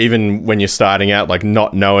 even when you're starting out,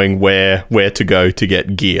 not knowing where to go to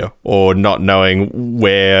get gear, or not knowing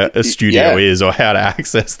where a studio is or how to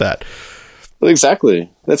access that. Well, exactly.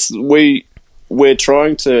 We're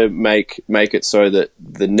trying to make it so that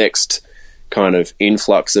the next kind of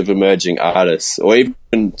influx of emerging artists, or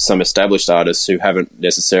even some established artists who haven't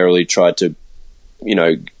necessarily tried to,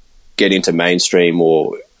 get into mainstream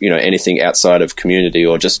or, anything outside of community,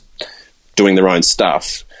 or just doing their own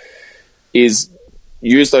stuff, is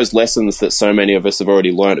use those lessons that so many of us have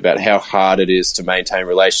already learned about how hard it is to maintain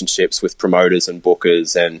relationships with promoters and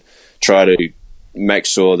bookers, and try to make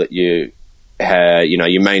sure that you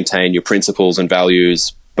maintain your principles and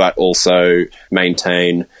values, but also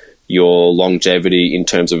maintain your longevity in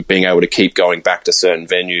terms of being able to keep going back to certain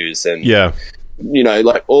venues, and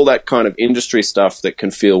like all that kind of industry stuff that can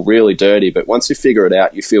feel really dirty, but once you figure it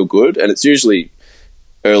out, you feel good. And it's usually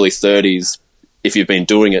early 30s, if you've been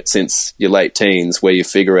doing it since your late teens, where you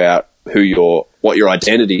figure out what your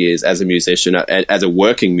identity is as a musician, as a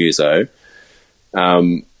working muso.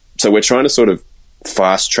 So we're trying to sort of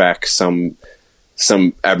fast track some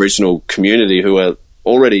Aboriginal community who are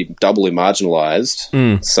already doubly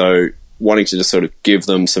marginalised. So wanting to just sort of give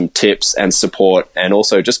them some tips and support, and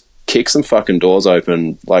also just kick some fucking doors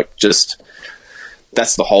open. Like, just,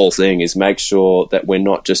 that's the whole thing, is make sure that we're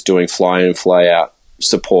not just doing fly in, fly out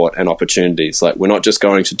support and opportunities. Like, we're not just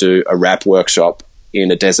going to do a rap workshop in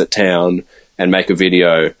a desert town and make a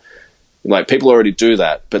video. Like, people already do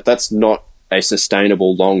that, but that's not a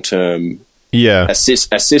sustainable long-term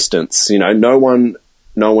assistance. No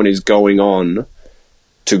one is going on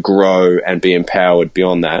to grow and be empowered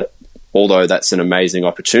beyond that. Although that's an amazing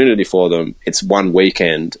opportunity for them, it's one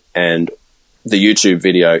weekend, and the YouTube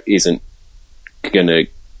video isn't going to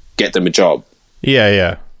get them a job.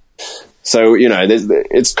 Yeah. So,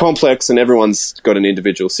 it's complex, and everyone's got an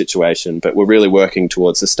individual situation, but we're really working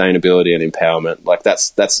towards sustainability and empowerment. Like,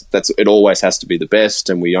 that's it always has to be the best,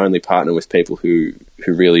 and we only partner with people who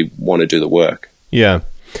really want to do the work. Yeah.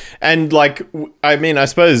 And like, I mean, I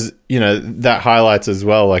suppose, that highlights as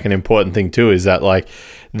well, like, an important thing too, is that like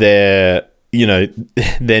there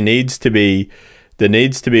needs to be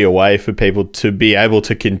a way for people to be able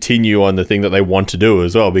to continue on the thing that they want to do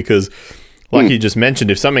as well, because like you just mentioned,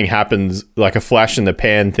 if something happens, like a flash in the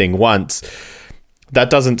pan thing once, that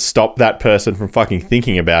doesn't stop that person from fucking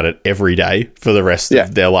thinking about it every day for the rest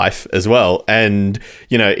of their life as well. And,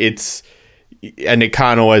 and it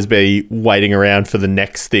can't always be waiting around for the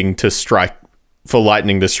next thing to strike, for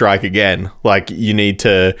lightning to strike again. Like, you need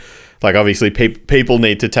to, like, obviously people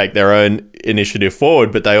need to take their own initiative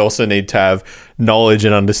forward, but they also need to have knowledge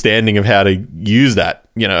and understanding of how to use that,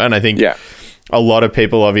 and I think a lot of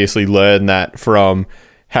people obviously learn that from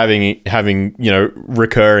having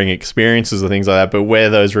recurring experiences or things like that, but where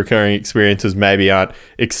those recurring experiences maybe aren't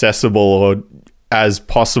accessible or as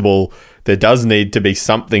possible, there does need to be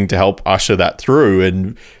something to help usher that through.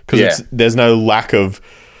 And because there's no lack of,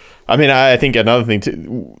 I mean, I think another thing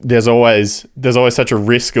too, there's always such a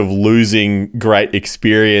risk of losing great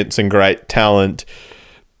experience and great talent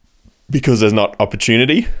because there's not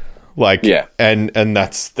opportunity. Like, and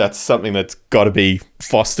that's something that's got to be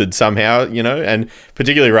fostered somehow, and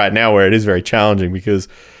particularly right now where it is very challenging, because,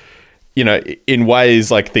 in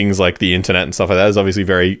ways like things like the internet and stuff like that is obviously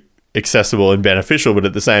very accessible and beneficial, but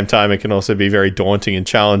at the same time, it can also be very daunting and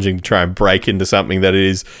challenging to try and break into something that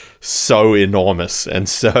is so enormous and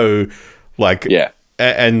so like,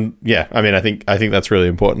 I mean, I think that's really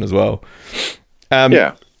important as well.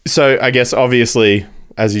 So I guess obviously,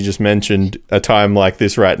 as you just mentioned, a time like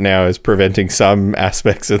this right now is preventing some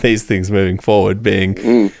aspects of these things moving forward,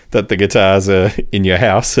 being that the guitars are in your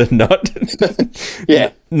house and not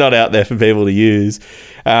not out there for people to use.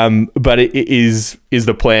 But it is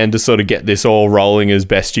the plan to sort of get this all rolling as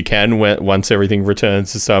best you can once everything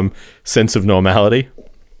returns to some sense of normality?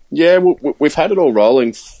 Yeah, we've had it all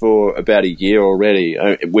rolling for about a year already.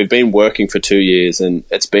 We've been working for 2 years, and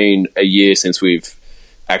it's been a year since we've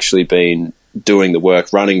actually been doing the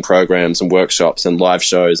work, running programs and workshops and live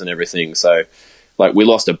shows and everything. So, like, we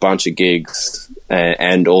lost a bunch of gigs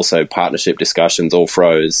and also partnership discussions all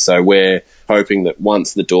froze. So we're hoping that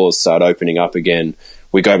once the doors start opening up again,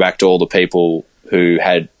 we go back to all the people who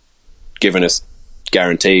had given us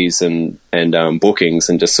guarantees and bookings,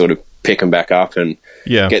 and just sort of pick them back up and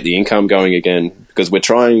get the income going again, because we're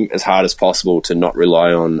trying as hard as possible to not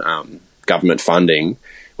rely on government funding.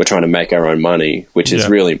 We're trying to make our own money, which is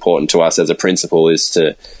really important to us as a principle, is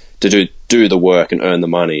to do the work and earn the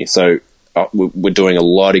money. So we're doing a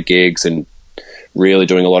lot of gigs and really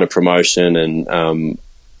doing a lot of promotion, and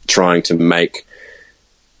trying to make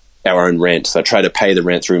our own rent. So I try to pay the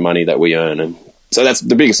rent through money that we earn. And so that's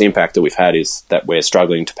the biggest impact that we've had, is that we're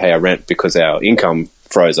struggling to pay our rent because our income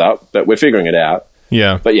froze up, but we're figuring it out.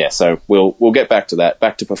 But so we'll get back to that,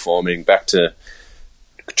 back to performing, back to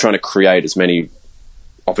trying to create as many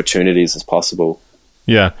opportunities as possible.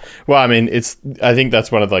 Well, I mean, I think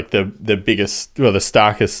that's one of like the biggest, or the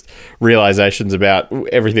starkest realizations about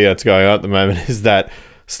everything that's going on at the moment, is that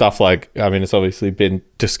stuff like, I mean, it's obviously been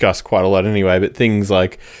discussed quite a lot anyway, but things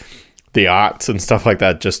like the arts and stuff like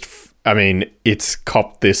that just I mean, it's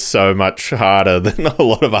copped this so much harder than a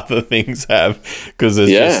lot of other things have, because there's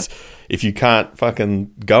just, if you can't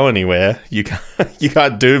fucking go anywhere, you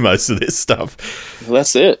can't do most of this stuff. Well,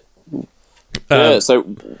 that's it.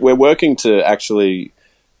 So we're working to actually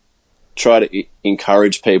try to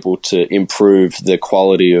encourage people to improve the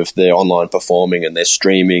quality of their online performing and their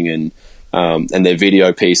streaming and their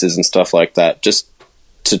video pieces and stuff like that, just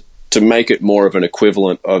to make it more of an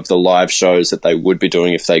equivalent of the live shows that they would be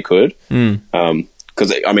doing if they could.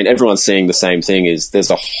 Because, I mean, everyone's seeing the same thing, is there's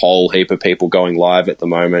a whole heap of people going live at the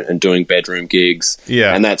moment and doing bedroom gigs.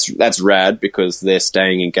 Yeah. And that's rad, because they're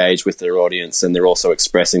staying engaged with their audience and they're also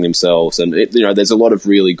expressing themselves. And, there's a lot of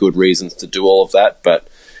really good reasons to do all of that, but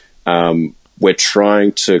we're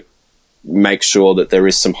trying to make sure that there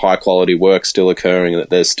is some high-quality work still occurring and that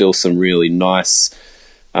there's still some really nice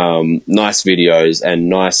videos and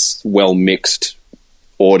nice, well-mixed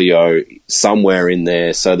audio somewhere in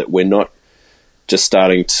there, so that we're not just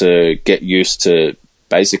starting to get used to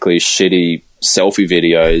basically shitty selfie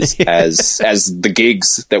videos as the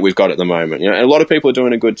gigs that we've got at the moment. And a lot of people are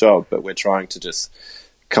doing a good job, but we're trying to just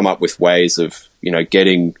come up with ways of,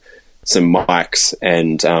 getting some mics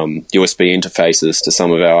and USB interfaces to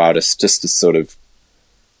some of our artists, just to sort of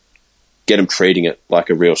get them treating it like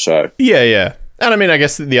a real show. Yeah. And I mean, I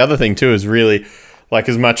guess the other thing too is really, like,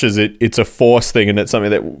 as much as it's a forced thing and it's something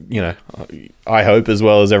that, I hope as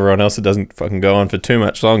well as everyone else, it doesn't fucking go on for too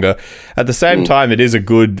much longer. At the same time, it is a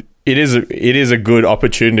good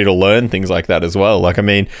opportunity to learn things like that as well. Like, I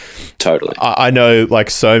mean, totally. I know, like,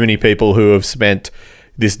 so many people who have spent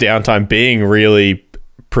this downtime being really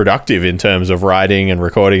productive in terms of writing and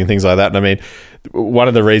recording and things like that. And I mean, one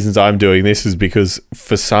of the reasons I'm doing this is because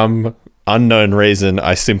for some unknown reason,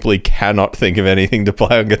 I simply cannot think of anything to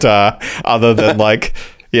play on guitar other than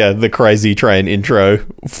the Crazy Train intro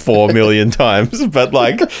 4 million times. But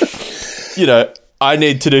I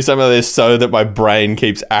need to do some of this so that my brain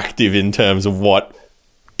keeps active in terms of what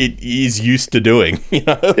it is used to doing.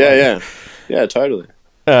 Yeah, totally.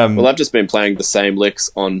 Well, I've just been playing the same licks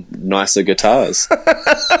on nicer guitars.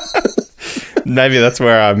 Maybe that's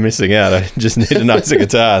where I'm missing out. I just need a nicer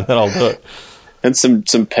guitar, and then I'll do it. And some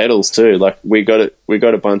pedals too. Like, we got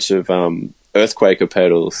a bunch of Earthquaker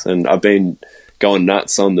pedals, and I've been going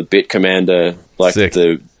nuts on the Bit Commander, like Sick.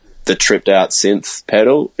 the tripped out synth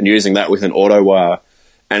pedal, and using that with an auto wire.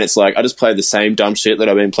 And it's like, I just play the same dumb shit that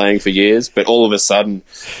I've been playing for years, but all of a sudden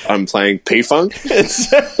I'm playing P-Funk.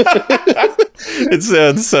 It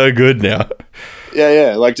sounds so good now.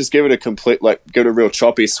 Yeah. Like, just give it a real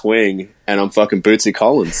choppy swing, and I'm fucking Bootsy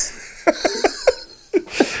Collins.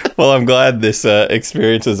 Well, I'm glad this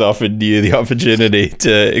experience has offered you the opportunity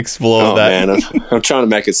to explore that. Oh, man, I'm trying to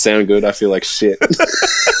make it sound good. I feel like shit.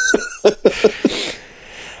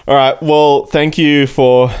 All right. Well, thank you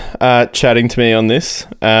for chatting to me on this.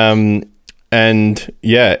 And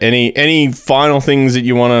yeah, any final things that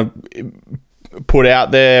you want to put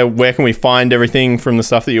out there? Where can we find everything from the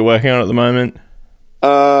stuff that you're working on at the moment?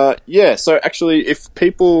 Yeah, so actually, if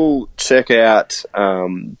people check out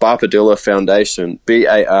Barpadilla Foundation,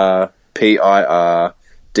 BARPIRDHILA,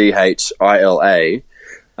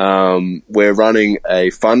 we're running a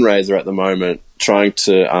fundraiser at the moment, trying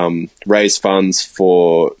to raise funds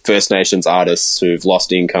for First Nations artists who've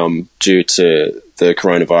lost income due to the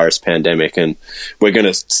coronavirus pandemic, and we're going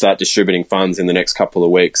to start distributing funds in the next couple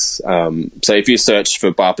of weeks. So if you search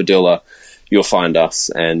for Barpadilla, you'll find us,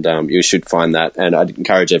 and you should find that. And I'd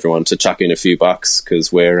encourage everyone to chuck in a few bucks,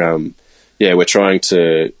 because we're trying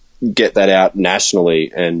to get that out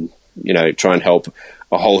nationally, and try and help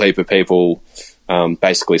a whole heap of people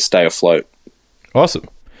basically stay afloat. Awesome.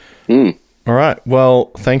 All right.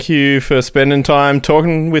 Well, thank you for spending time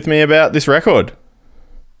talking with me about this record.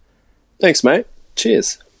 Thanks, mate.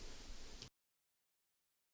 Cheers.